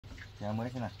Nhà mới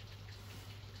xem nào.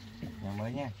 Nhà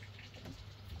mới nha.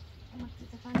 Mặc thử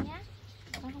cho con nhá.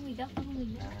 Con không nghỉ đâu, con không nghỉ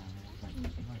nữa.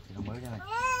 Nhà mới cho này.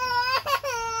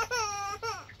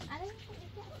 À đây,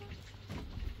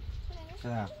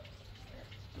 Xem nào.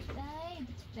 đây,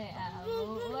 để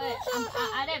ơi,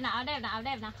 áo đẹp nào, áo đẹp nào, áo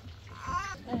đẹp nào.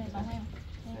 Đây, bóng em.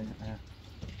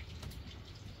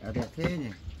 Áo đẹp thế nhỉ.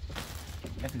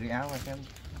 Em thử cái áo mà xem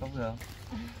có vừa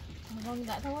không? Vâng,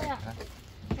 dạ thôi ạ.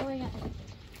 Thôi anh ạ.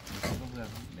 Không vừa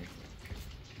không? Để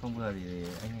không vừa thì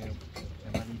anh em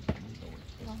mang đi.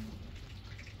 Vâng.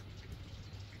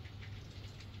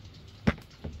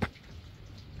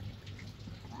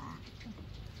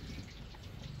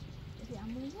 Thì áo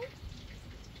mới nhất.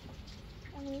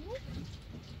 Áo mới nhất.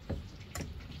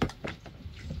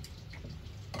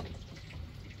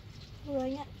 Vừa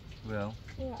anh ạ. Vừa không?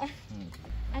 Vừa ạ.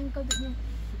 Anh coi tự nhiên.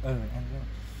 Ăn chưa?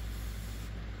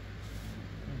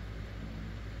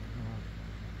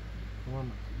 Không ngon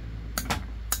mà.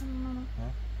 Hả?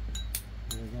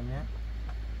 Rồi em nhé.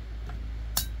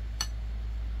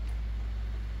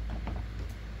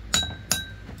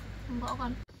 Không gõ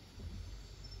con.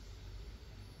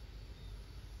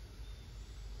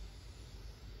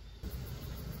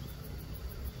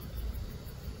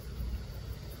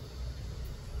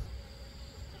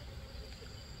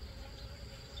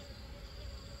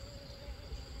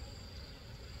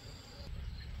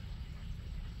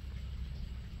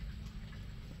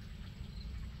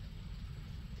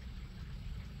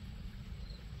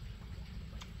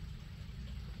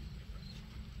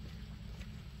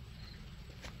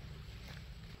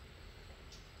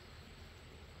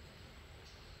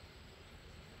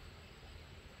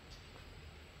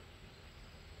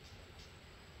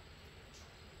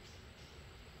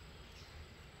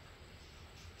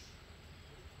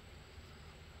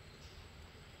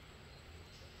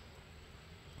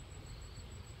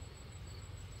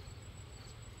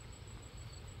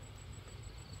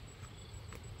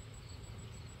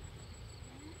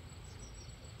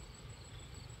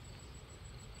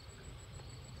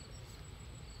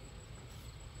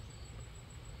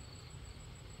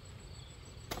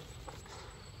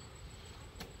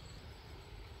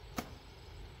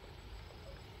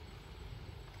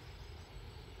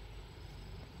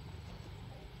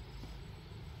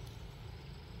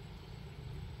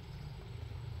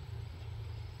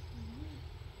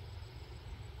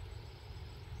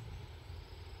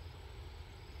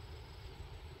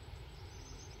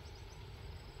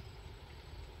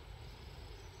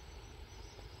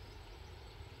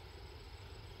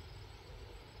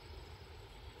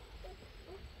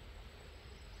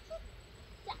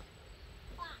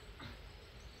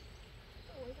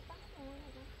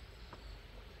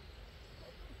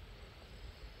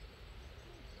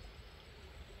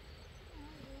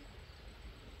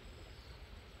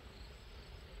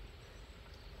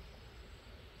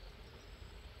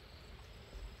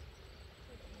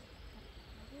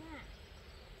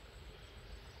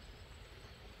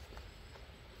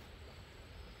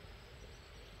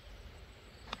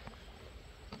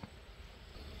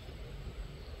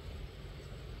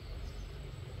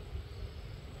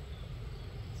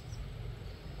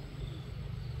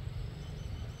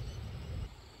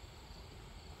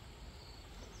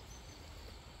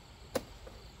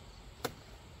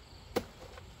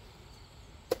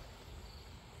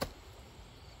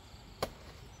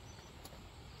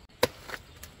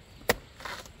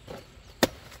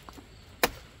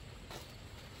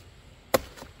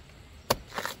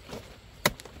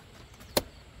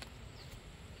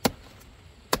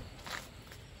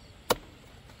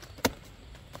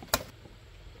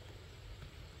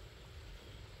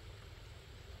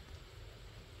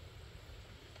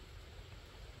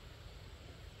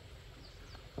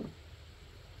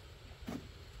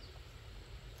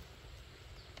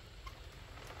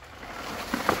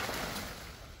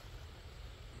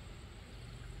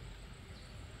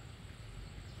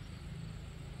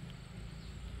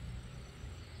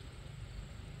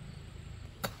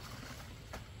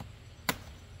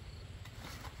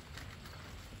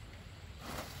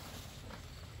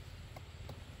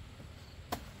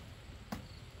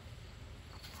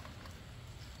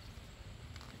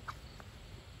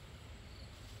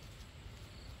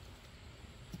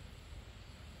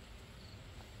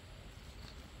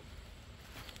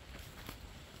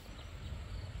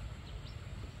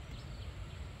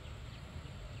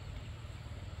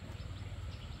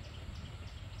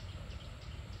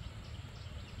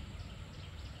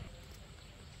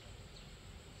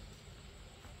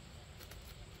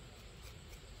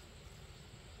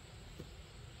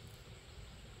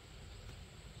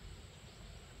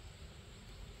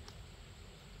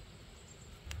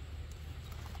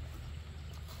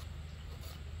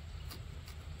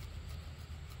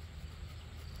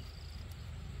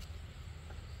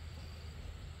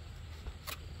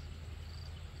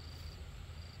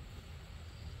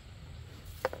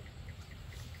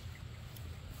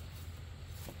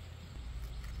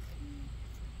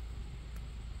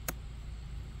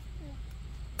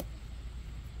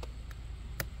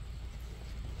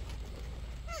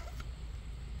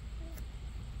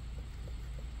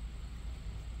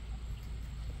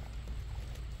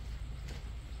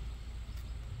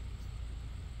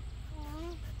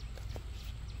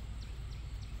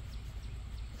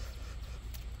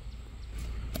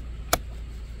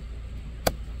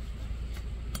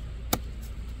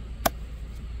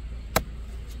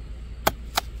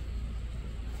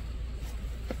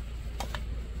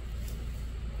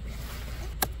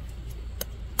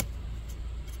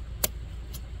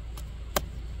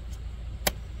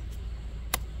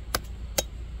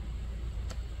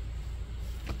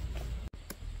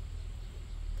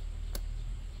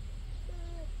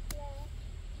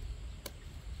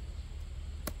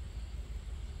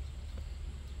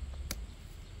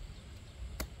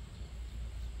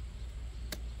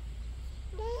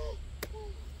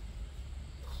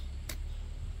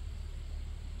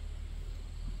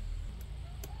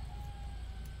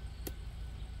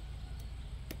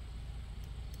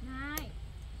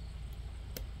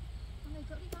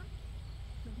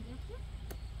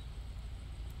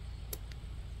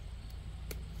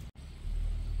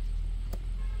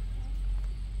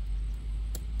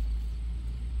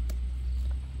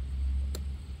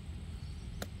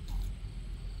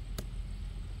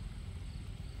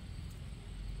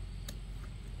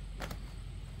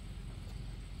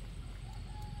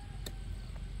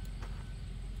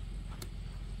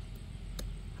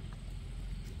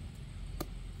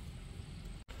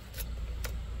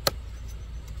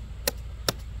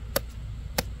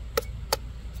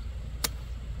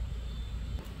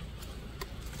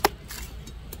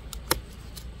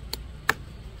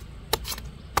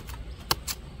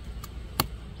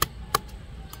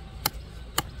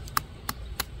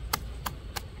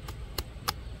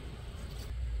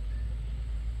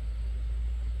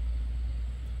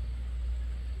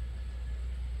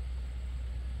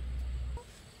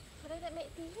 mẹ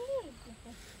tí.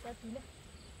 Ra tí nữa.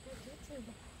 Ra tí chiều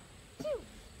này. Chiều.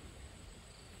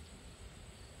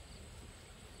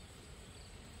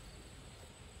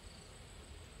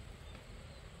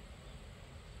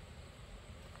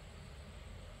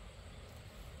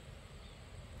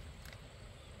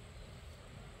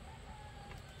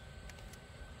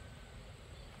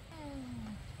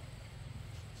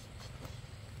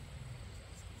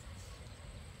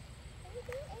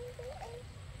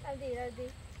 Làm gì?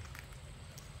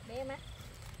 Bé em á.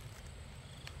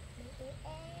 Bé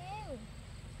em.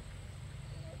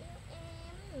 Bé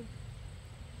em.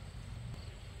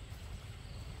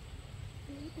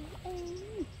 Bé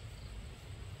em.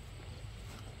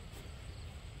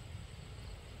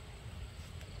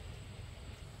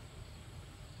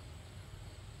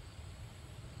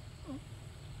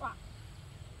 Wow.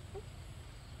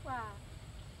 Wow.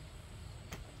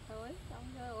 Rồi, xong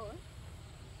rồi.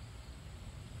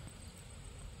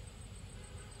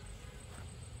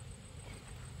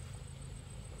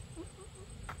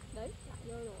 Đấy, lại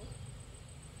vô rồi.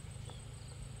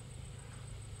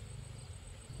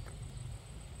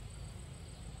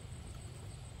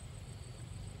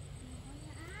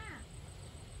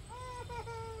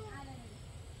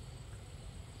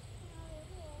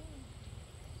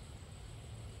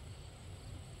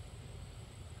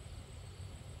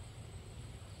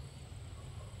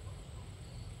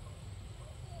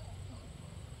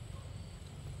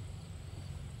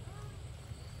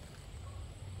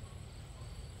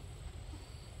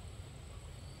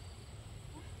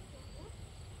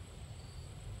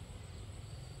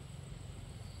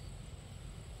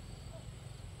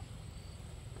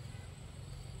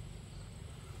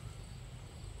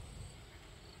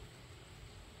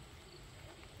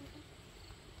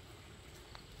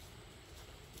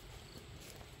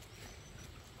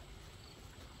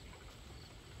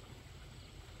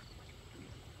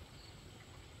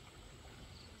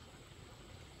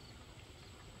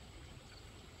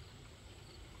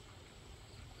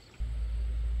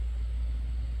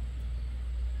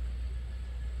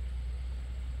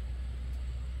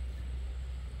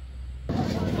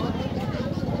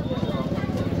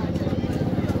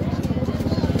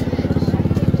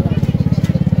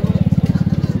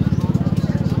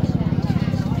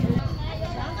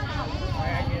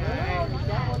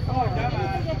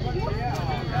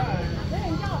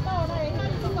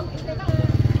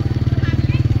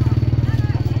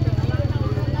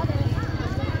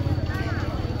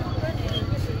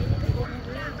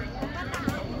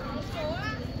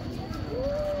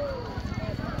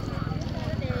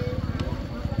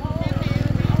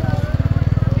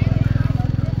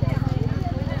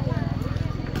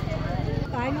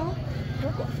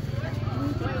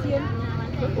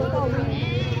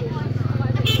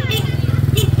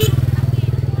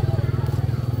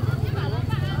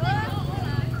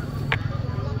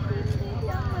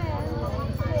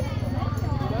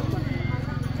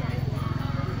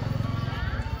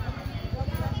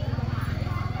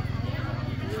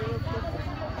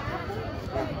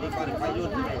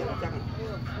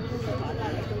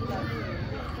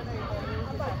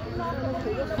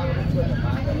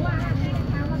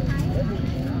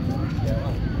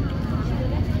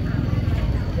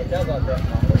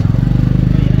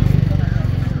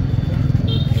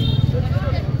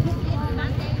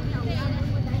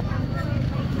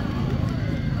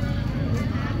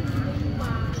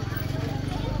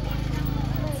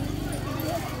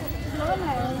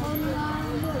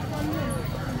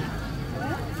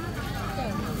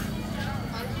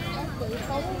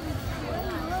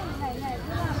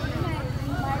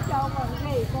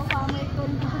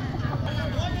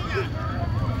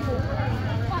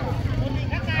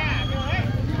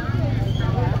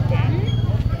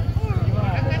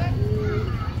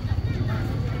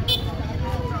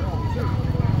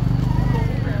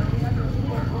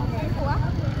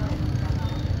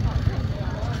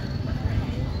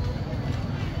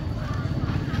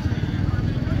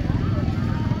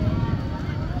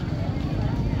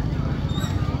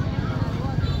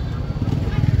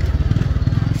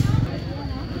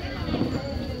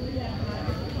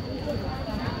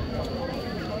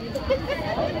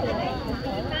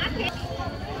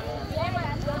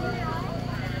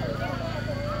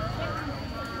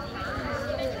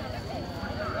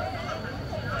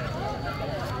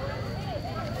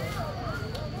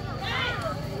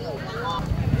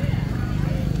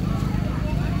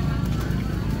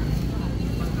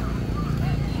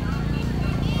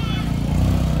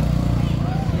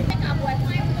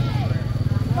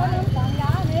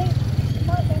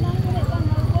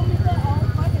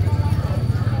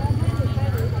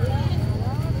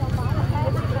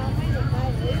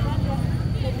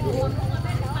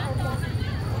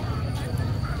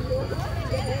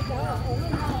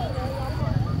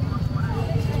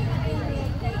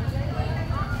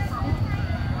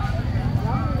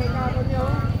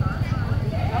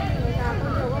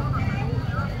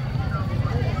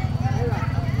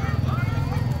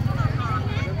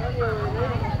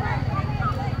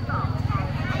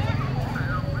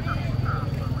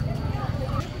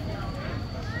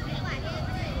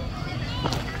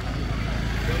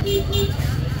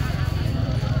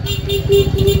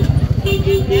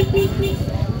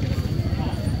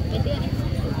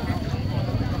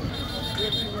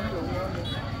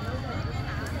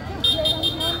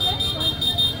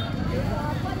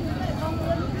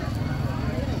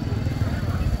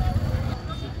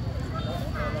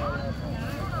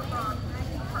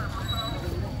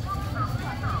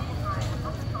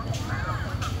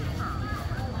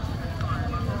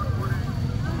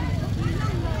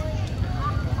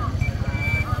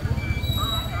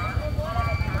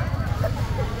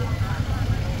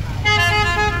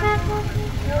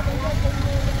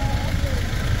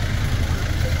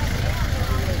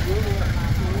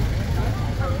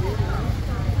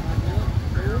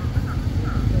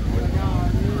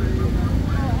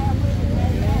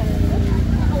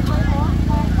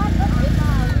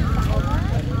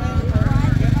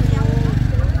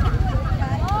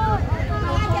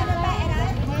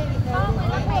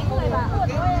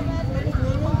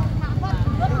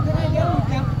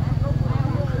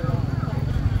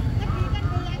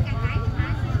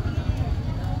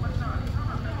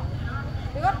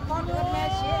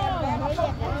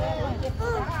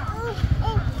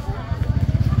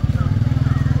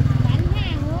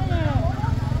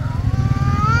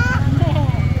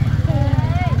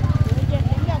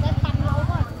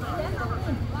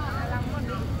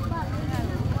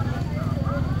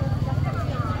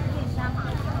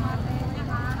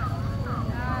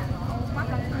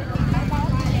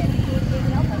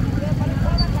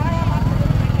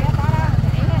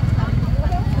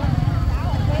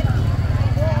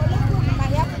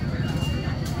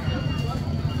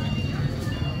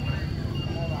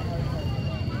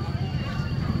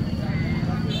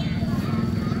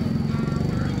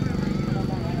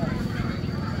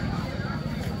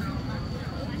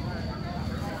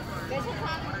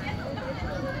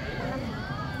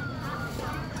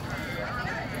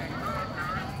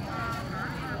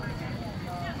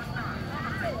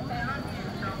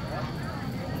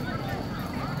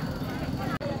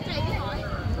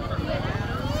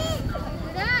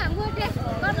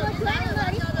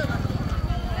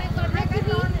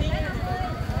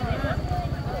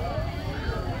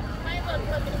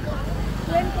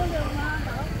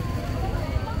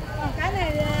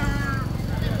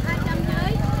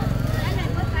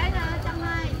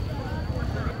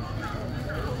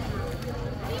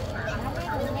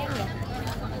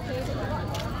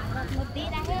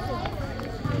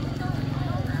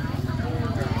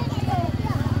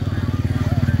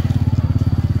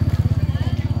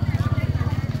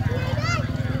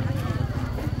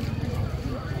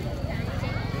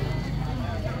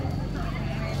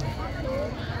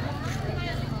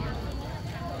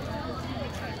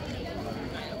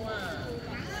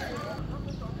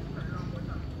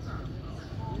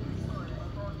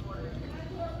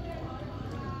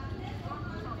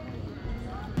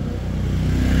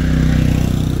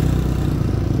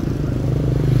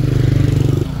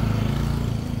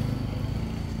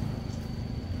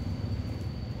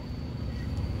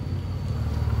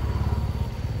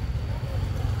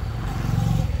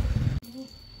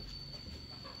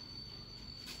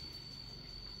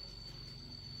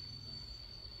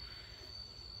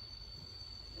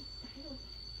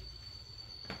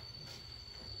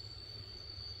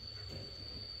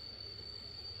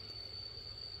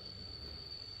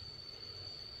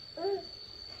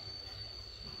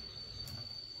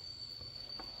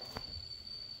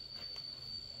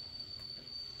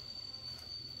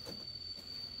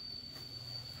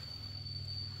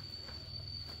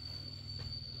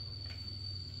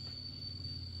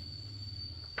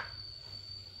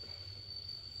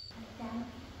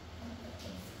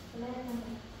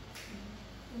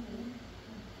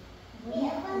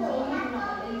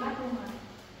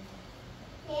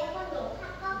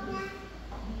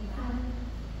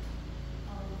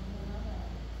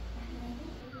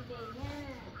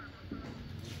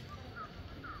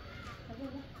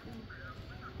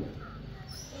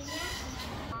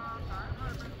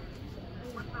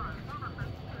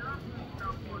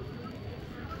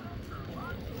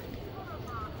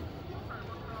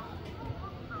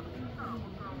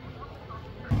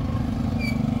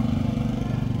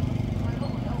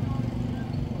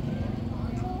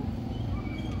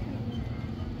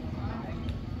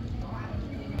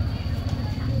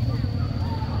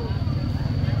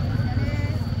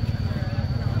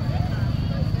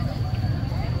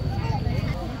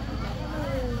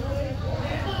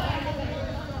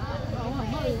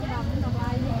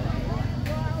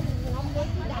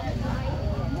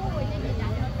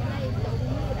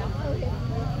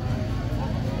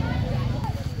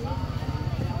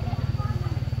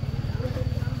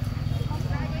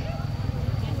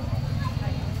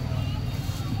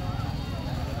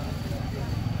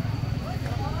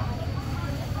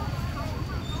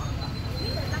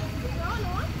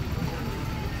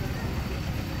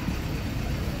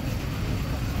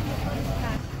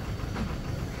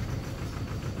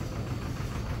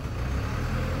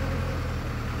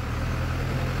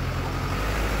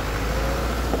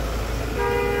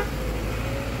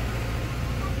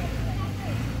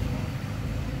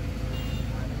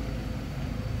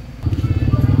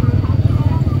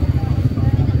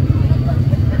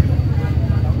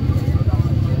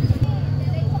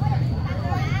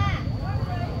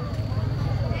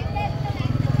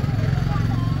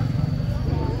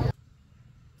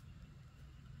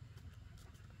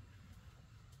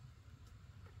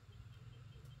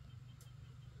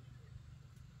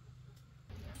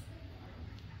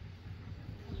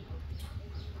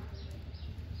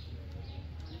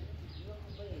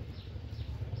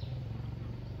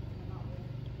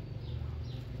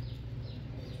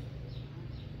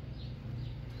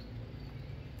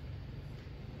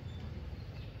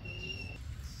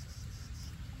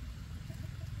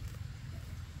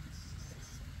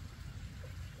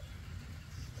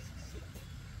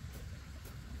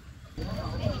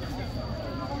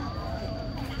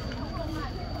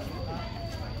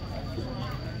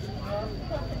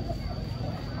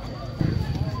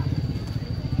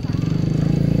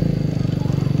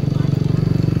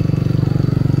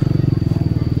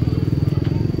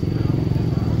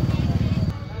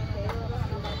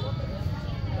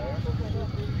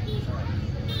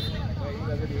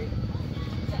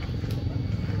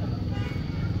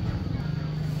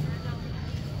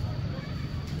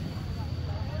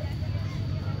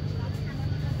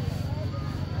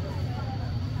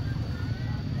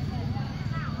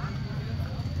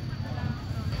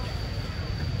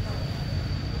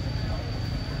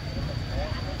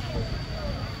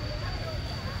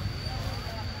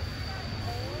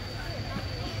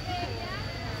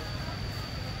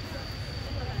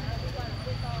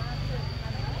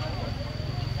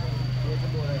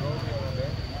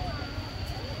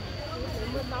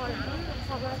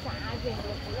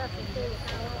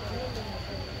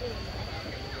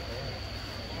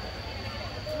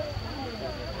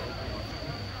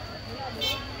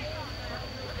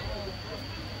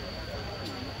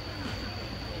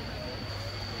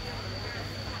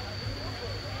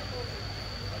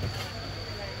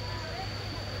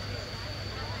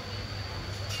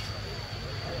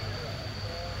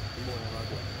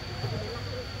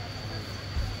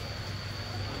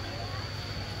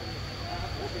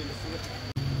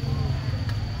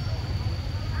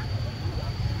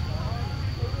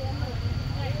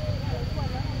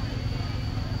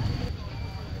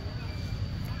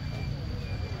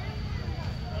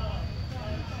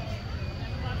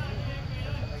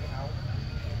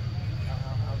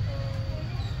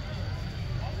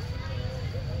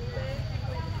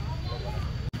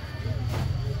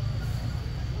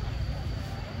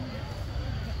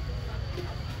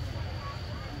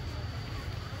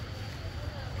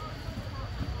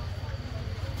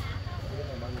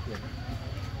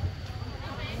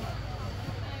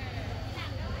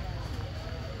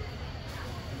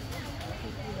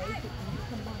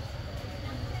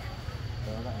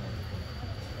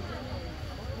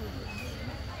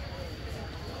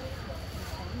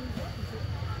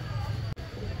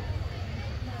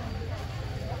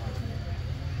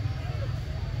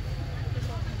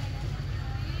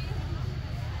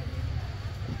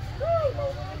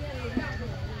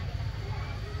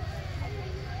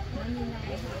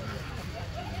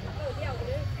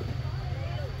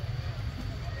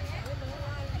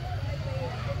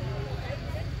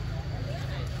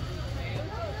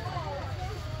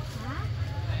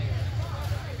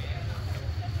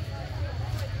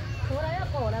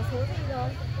 Số gì rồi?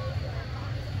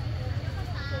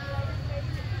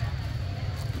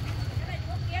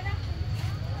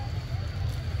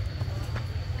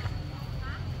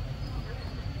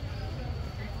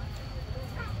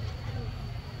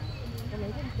 Tôi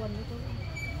lấy thêm quần cho tôi.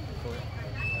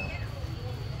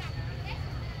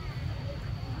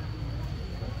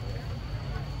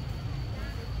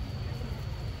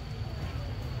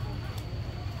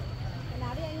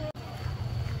 Nào đi anh ơi.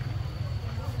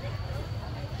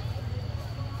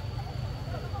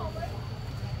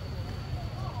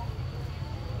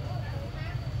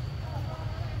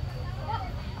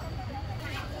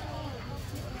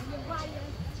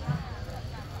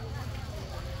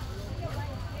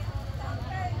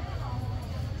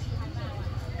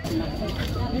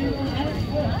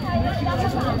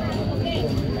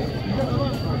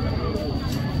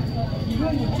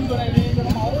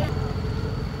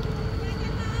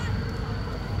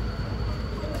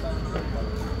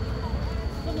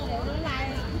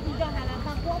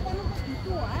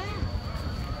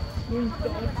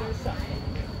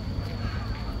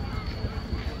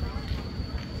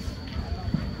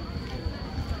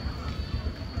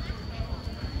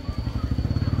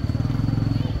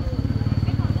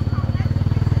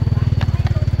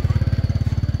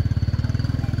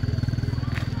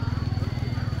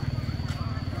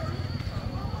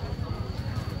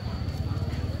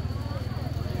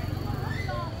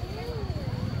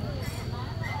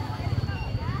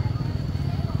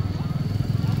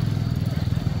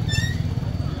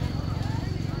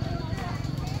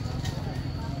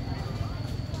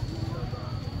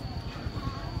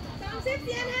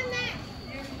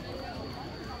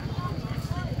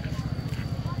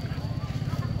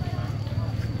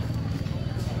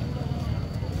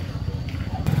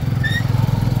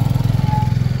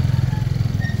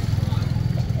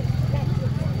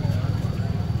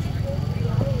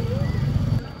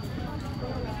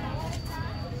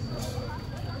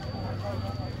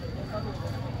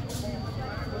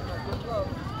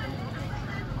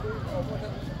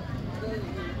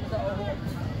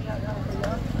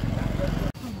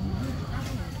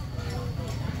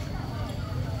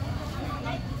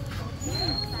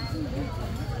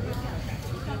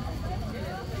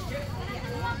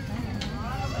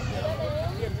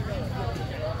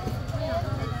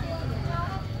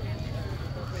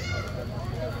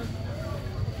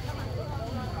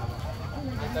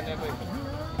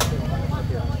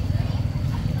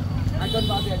 Hai cân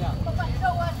bao tiền nhỉ?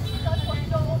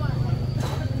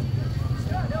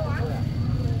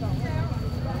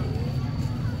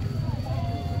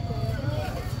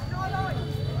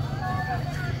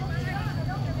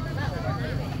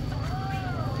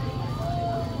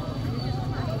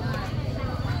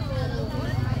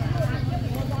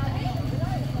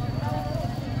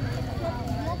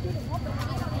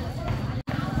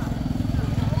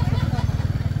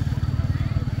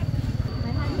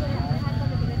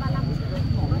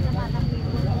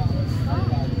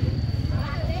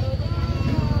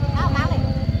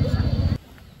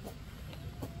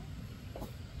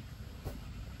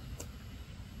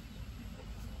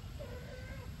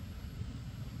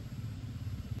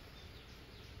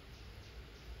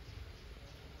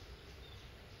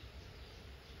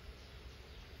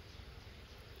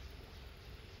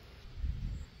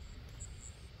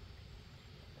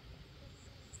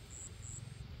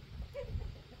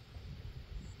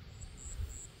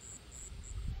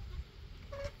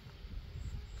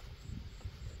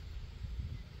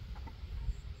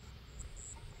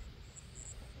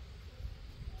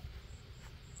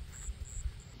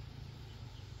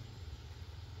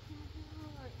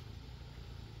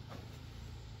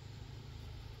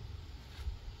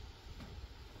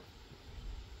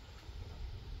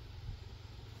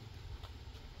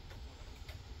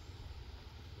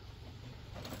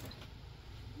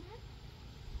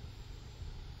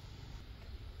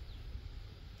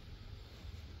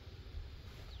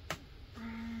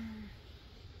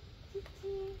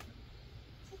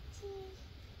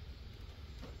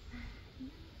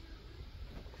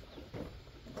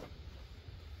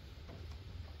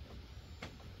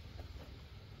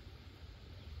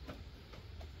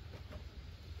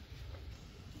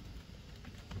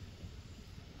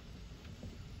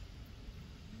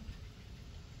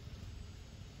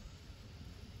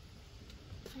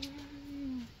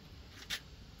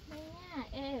 Đây nha.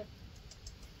 Ê.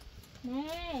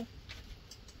 Nè.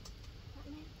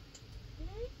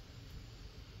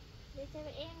 Đi chơi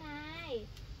với em này.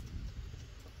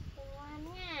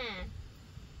 Ngoan nha.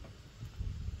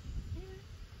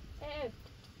 Ê.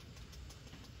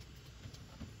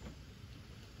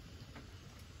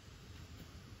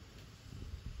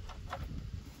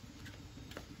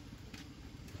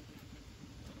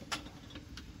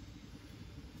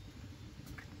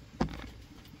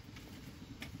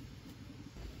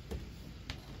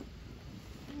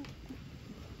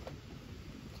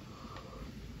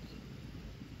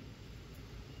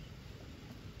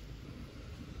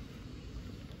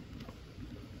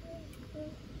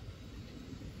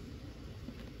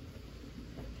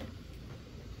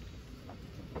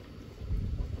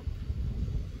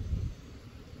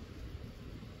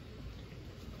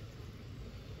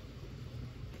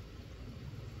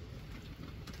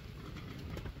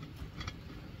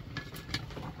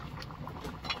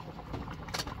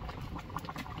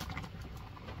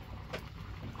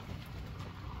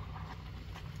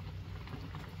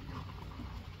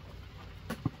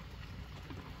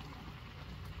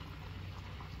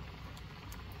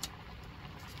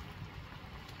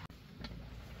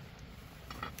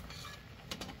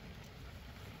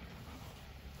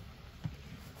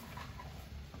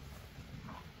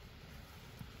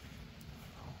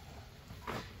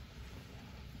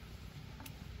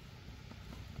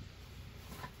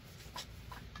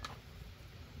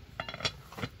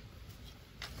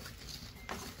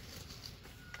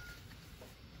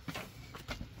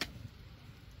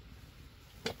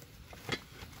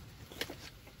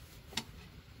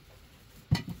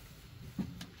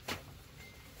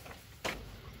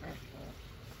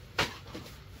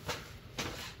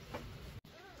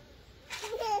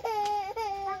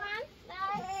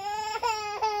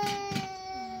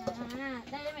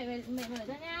 Mẹ mở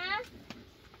ra nhá.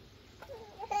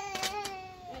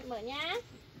 Mẹ mở nhá.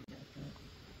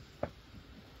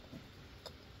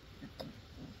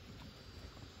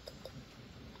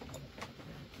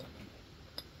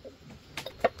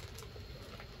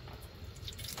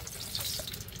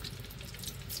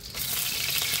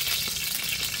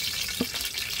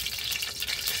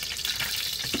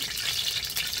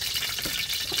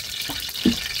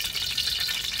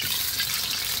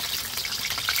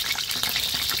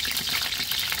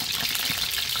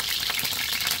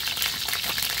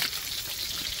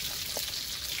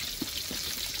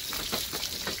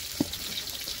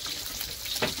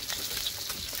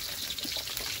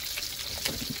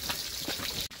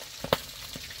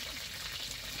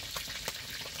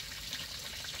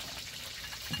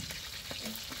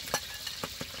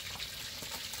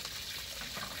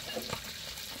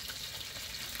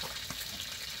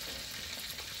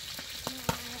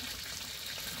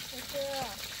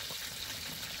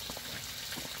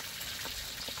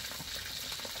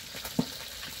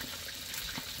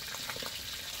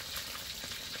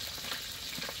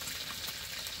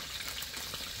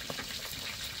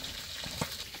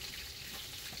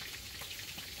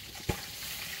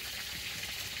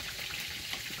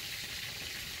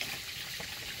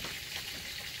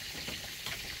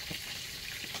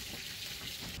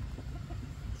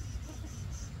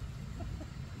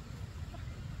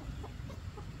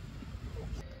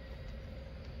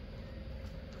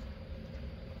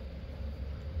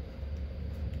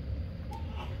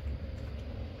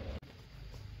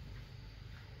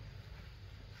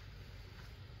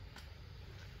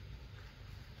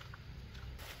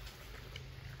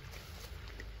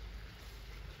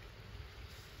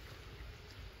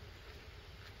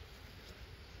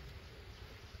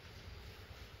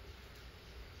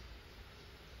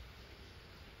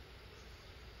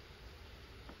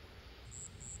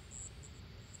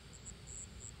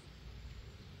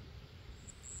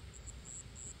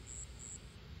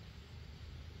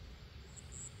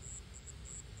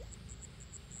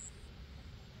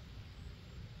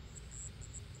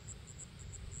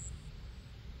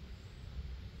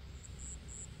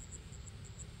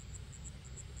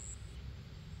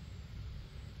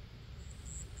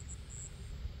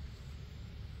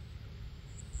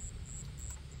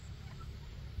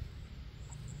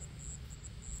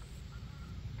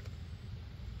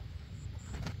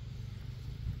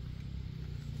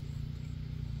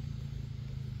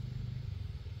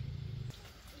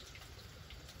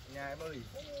 Nhà em ơi.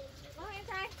 Vâng em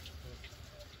trai.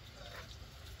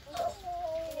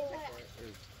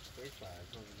 Cái phải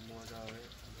còn mua cho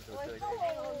ấy.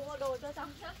 Ôi, mua đồ cho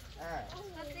chồng chứ.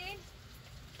 Con tin.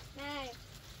 Này.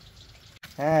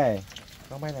 Hai.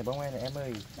 Bóng bay này em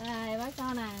ơi. Đây bác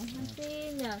cho này. Con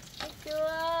xin nhờ. Thích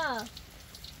chưa?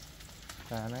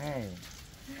 Cả này.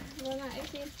 Vâng ạ, em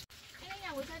xin. Anh đến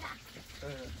nhà ngồi chơi đã.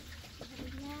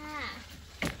 Nha.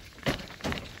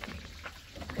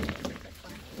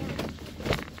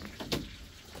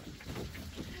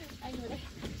 Anh ngồi đây.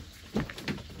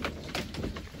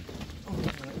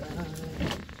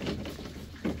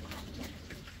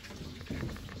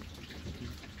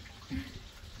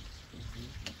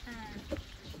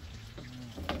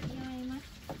 Ngay mắt.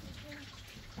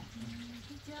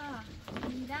 Thấy chưa?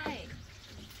 Gì đây?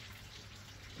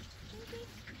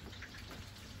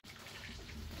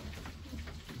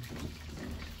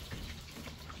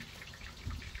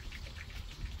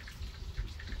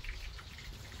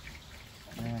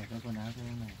 Này, có quần áo cho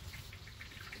em này.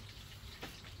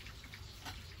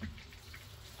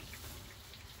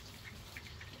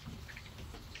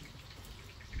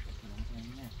 Quần áo cho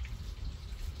em nhé.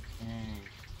 Này,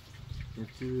 được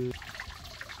chưa?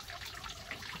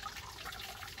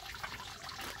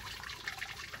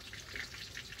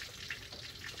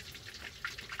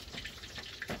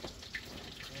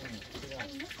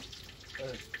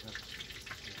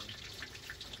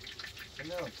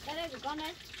 Đây đây của con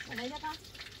đây. Ở đây cho con.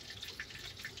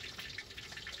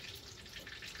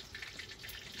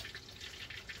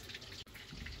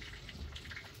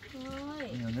 Thôi.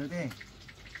 Nhiều nước đi.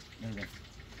 Đây này.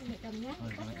 Anh phải cầm nhé.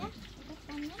 Thôi, Cắt nhé. Cắt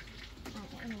con nhé.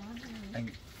 Em nói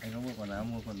anh có mua quần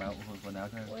áo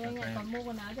cho ôi anh lại còn mua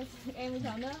quần áo cho em với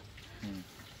cháu nữa.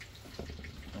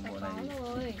 Còn bộ Có này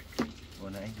rồi. bộ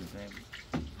này anh gửi cho em.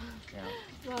 Chào.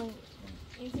 Vâng.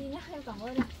 Em xin nhé, em cảm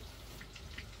ơn ạ.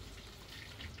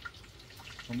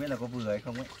 Không biết là có vừa hay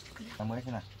không ấy. Nhà mới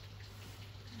thế nào?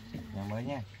 Nhà mới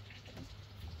nha.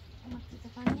 Em mặc thử cho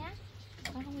con nhé.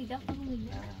 Con không nghỉ đâu, con không nghỉ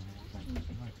nữa.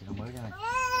 Nhà mới thế này.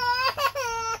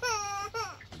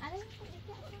 À đây,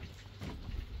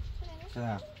 Thế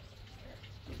nào?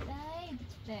 đây,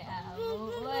 để áo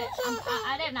ơi,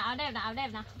 đẹp nào, áo đẹp nào, áo đẹp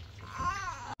nào.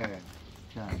 Thế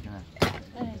nào?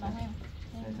 Đây này, bóng em.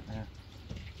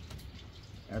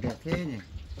 Áo đẹp thế nhỉ?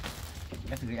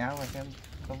 Em thử cái áo mà xem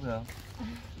có vừa không?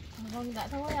 Vâng, dạ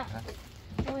thôi ạ. Hả?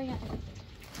 Thôi anh ạ.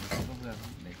 Có vừa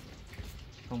không? Để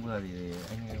không vừa thì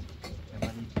anh em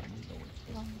mang đi đổi.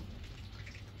 Vâng.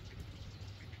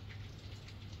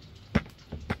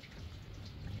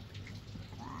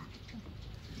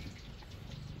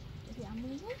 Thì áo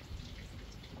mới nhé.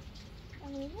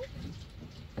 Áo mới nhé.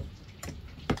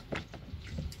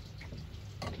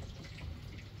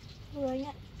 Vừa anh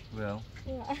ạ. Vừa không?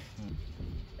 Vừa ạ.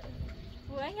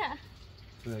 Vừa anh ạ.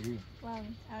 Vừa đi.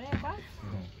 Vâng, áo đẹp quá.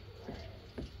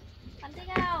 Anh thích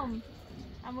không?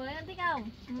 Áo mới anh thích không?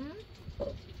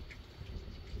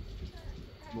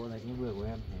 Bộ này cũng vừa của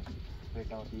em thì hơi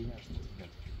cao tí nha.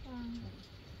 Vâng.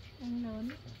 Anh lớn.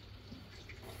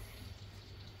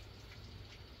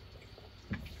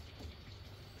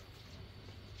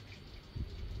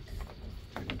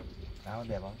 Áo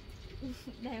đẹp không?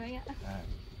 Đẹp anh ạ. À.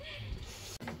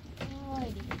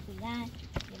 Thôi, để thử ra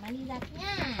để mang đi giặt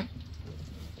nhá.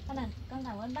 Con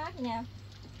cảm ơn bác nha.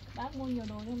 Bác mua nhiều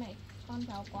đồ cho mẹ con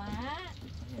cháu quá.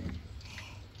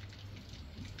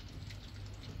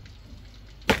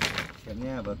 Đẹp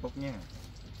nha, vợ cốc nha.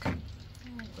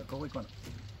 Vợ cốc với con.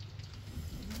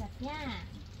 Để đi giặt nha.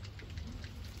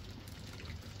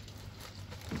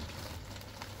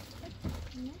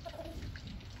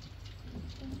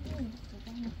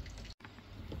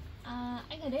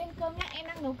 Anh ở đây ăn cơm nhá, em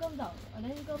đang nấu cơm rồi. Ở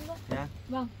đây ăn cơm thôi. Nha.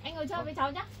 Vâng, anh ngồi chơi với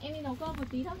cháu nhá. Em đi nấu cơm một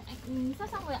tí thôi. Anh sắp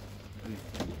xong rồi ạ.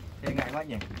 Thế ngại quá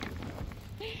nhỉ?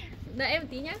 Đợi em một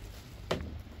tí nhá.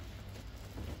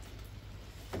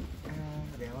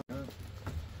 Đẹp không?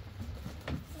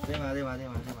 Đây mà.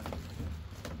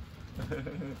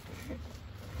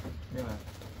 Đây mà.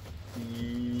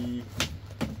 Chi.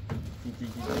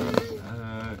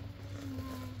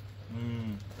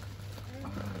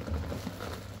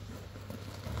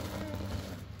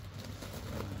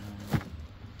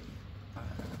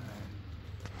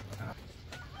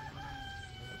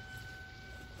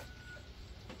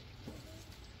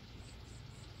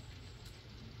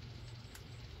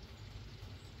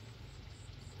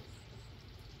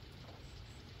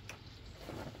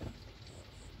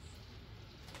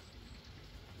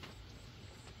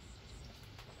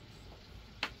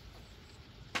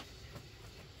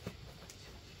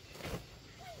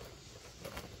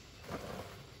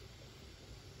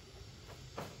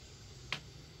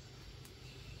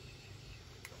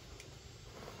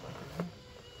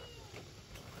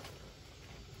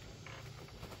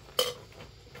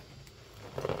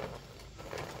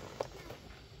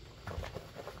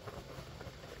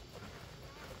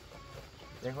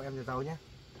 Để hộ em cho tàu nhé.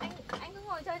 Anh cứ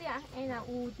ngồi chơi đi ạ. Em là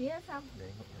tí là xong.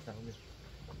 Để hộ cho tàu được.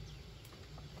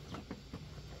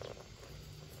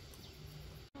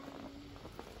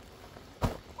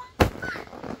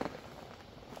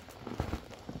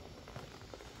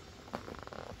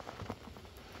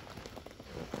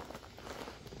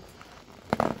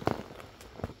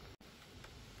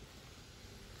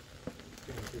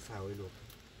 xào đi luộc.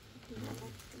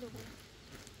 Luộc này.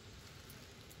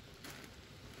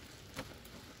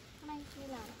 Hôm nay như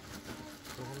là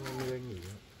Không hôm nay nghỉ.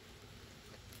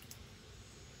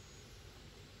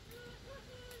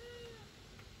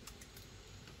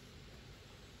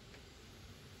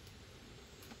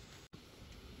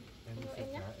 Em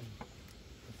sẽ cá, em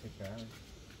sẽ cá.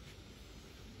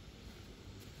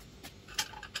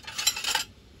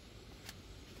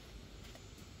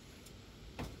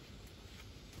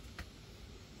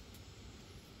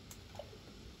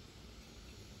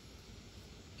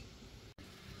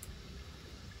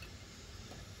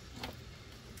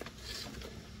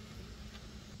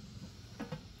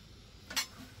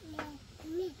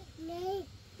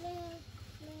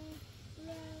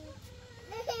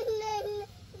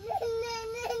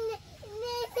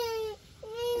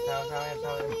 Sao em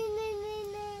sao em?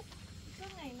 suốt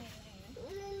ngày này.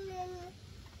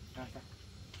 Sao?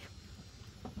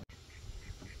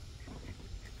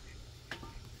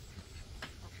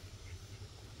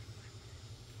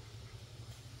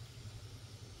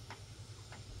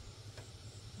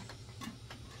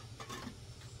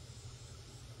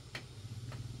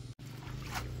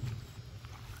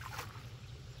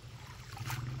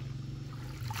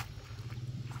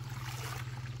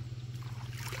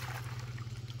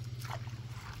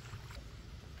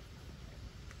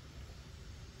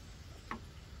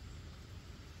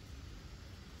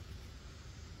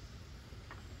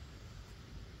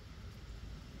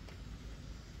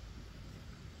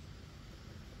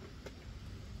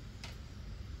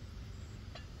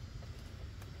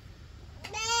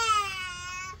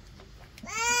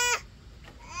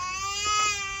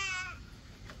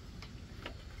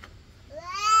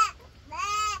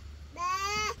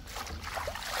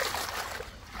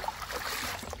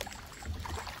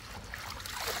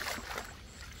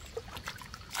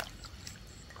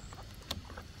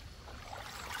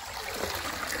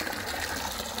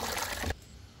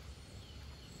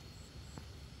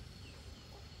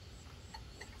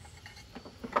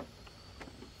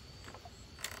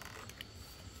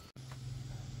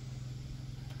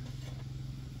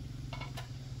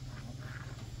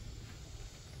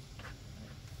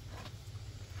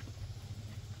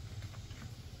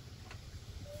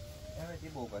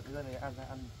 Cái bổ quả dưa này ăn ra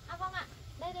ăn. À vâng ạ.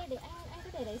 Đây để anh cứ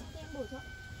để đấy xong thì em bổ cho.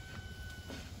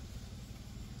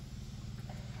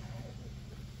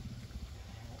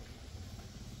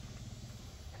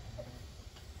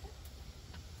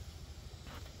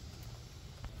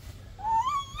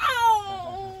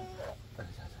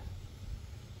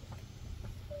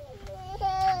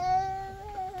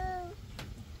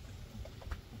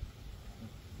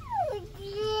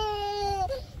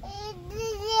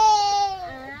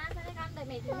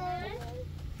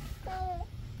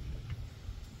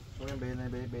 Em bế này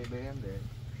bế em để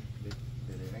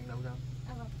anh nấu rau.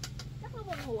 À vâng. Chắc nó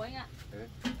buồn ngủ anh ạ. Đấy,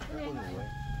 nó buồn ngủ ấy.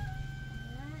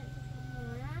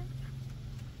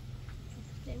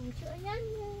 Để một chỗ nhá,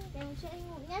 để một chỗ anh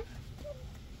ngủ nhá.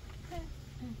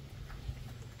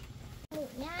 Ngủ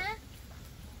nhá.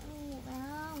 Ngủ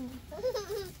không?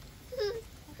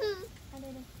 À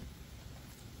đây đây.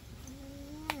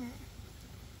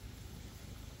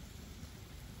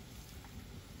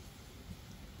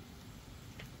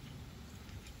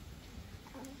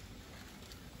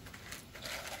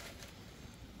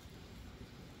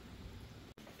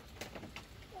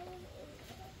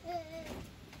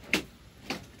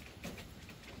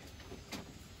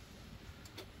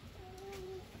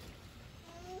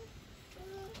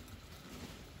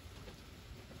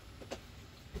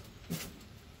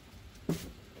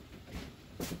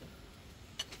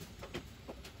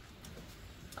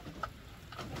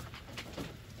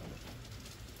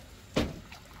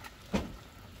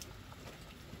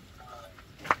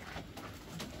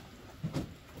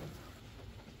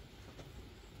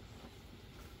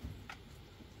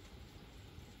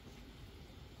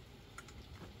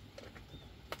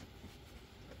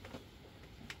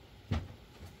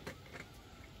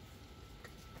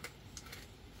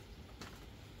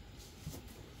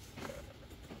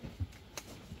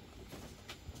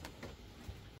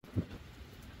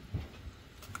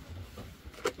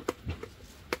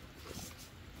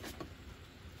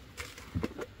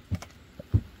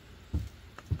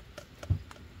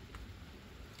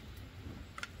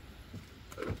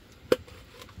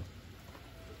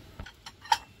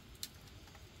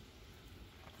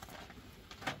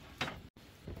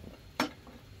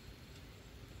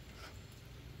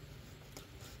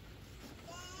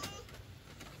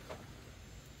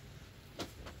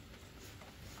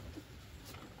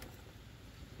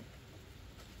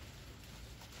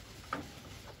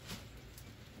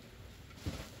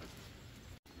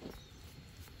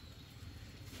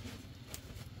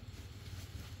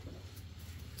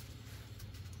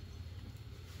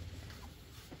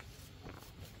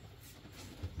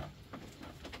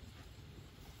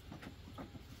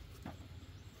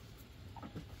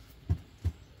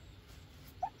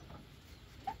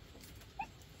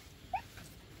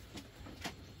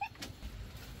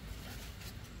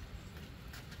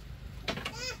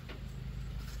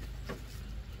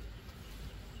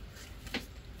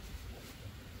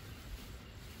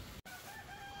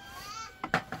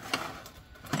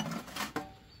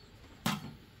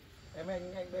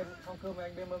 anh bêm xong cơm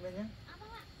anh bêm mâm lên nhé.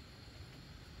 Vâng ạ.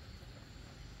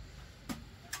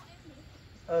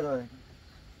 Rồi.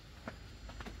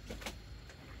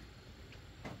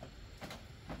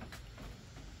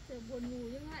 Trời buồn ngủ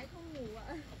nhưng lại không ngủ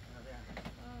ạ.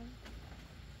 Vâng.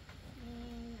 Nè,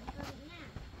 ăn cơm nha.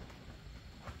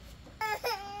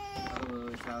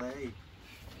 Sao đây?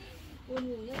 Buồn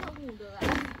ngủ nhưng không ngủ được ạ.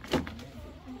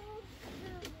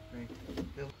 Đây,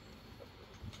 cơm.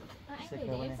 Anh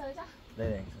để em sơi cho.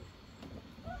 Đây.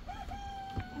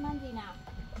 Em ăn gì nào?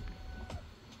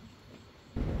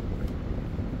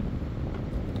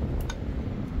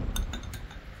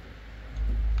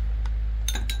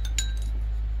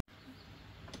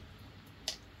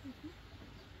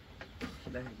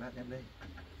 Đây, bát em đây.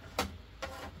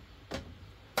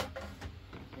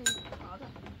 Đây, có rồi.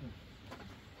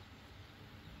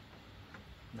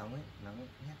 Nóng ấy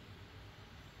nhé.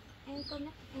 Em cơm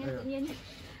nhé, em tự nhiên nhé.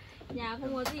 Nhà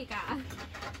không có gì cả.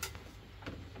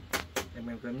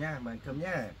 Em cơm nha, mà cơm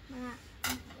nha. Vâng ạ.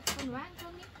 Con bác ăn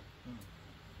cơm đi.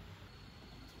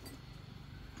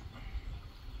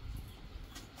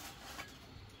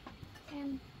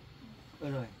 Em.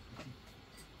 Rồi.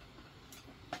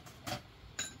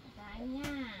 Dạ anh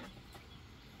nha.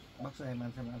 Bác cho em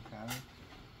ăn xem ăn khá không?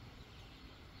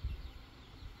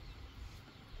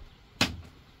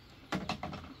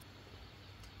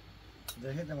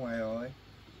 Rơi hết ra ngoài rồi.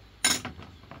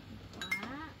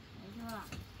 Quá, thấy chưa?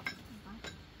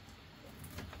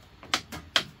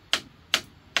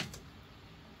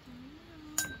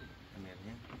 Em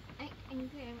nhé. Anh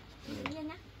thưa em ạ. Tự nhiên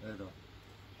nhá. Rồi.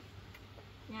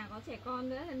 Nhà có trẻ con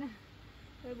nữa nên là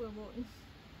hơi bừa bộn.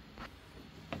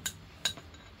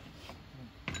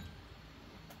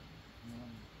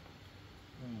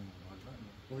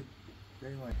 Ui,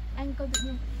 đây rồi. Anh cơm tự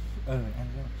nhiên. Ăn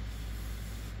thôi.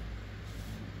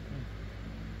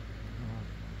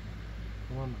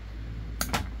 Ngon mà.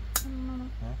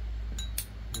 Hả?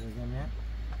 Rồi em nhé.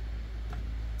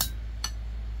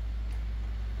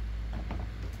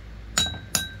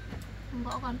 Không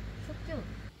gõ con, xúc chứ.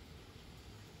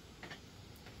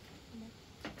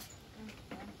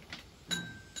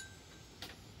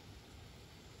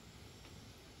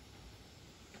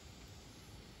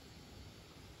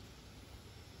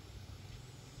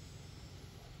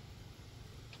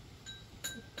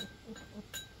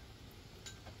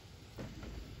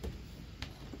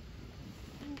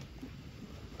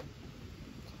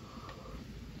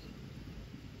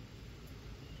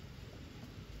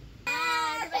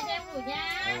 Ngủ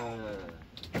nha.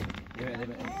 Đi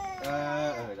mẹ.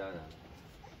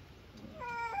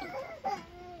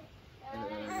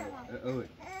 Rồi.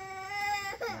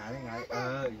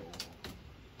 Ngái.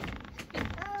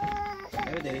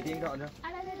 Em để tiếng dọn cho.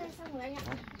 Đây, xong rồi anh ạ.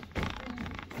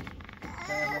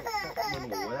 Sao em buồn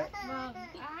ngủ đấy. Vâng.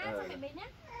 Sao cái bên nhá.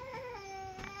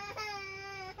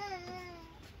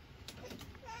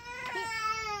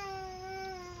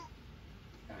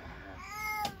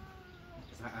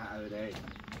 Ở đây.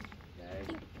 Đây.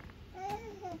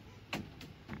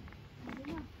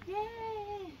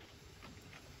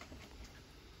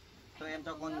 Thôi em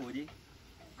cho con ngủ đi.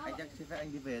 Anh chắc xin phép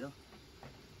anh đi về thôi.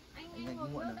 Anh ngồi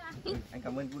muộn nữa rồi. Anh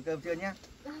cảm ơn bữa cơm trưa nhé.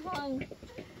 Vâng.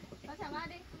 Con chào ba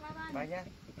đi. Bye nhé.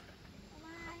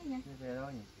 Bye nhỉ. Đi về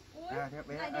thôi nhỉ. Thế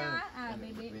bé. Bé.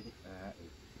 Về đi.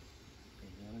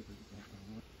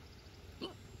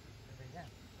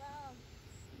 Vâng.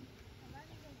 Bác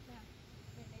đi về nào.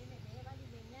 Để bác đi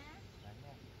về nhá.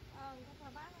 Con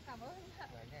chào bác, cảm ơn.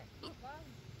 Vâng.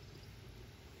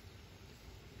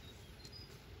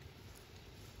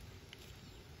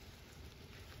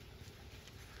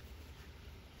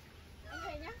 Anh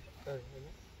về nhá. Về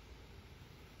nhé.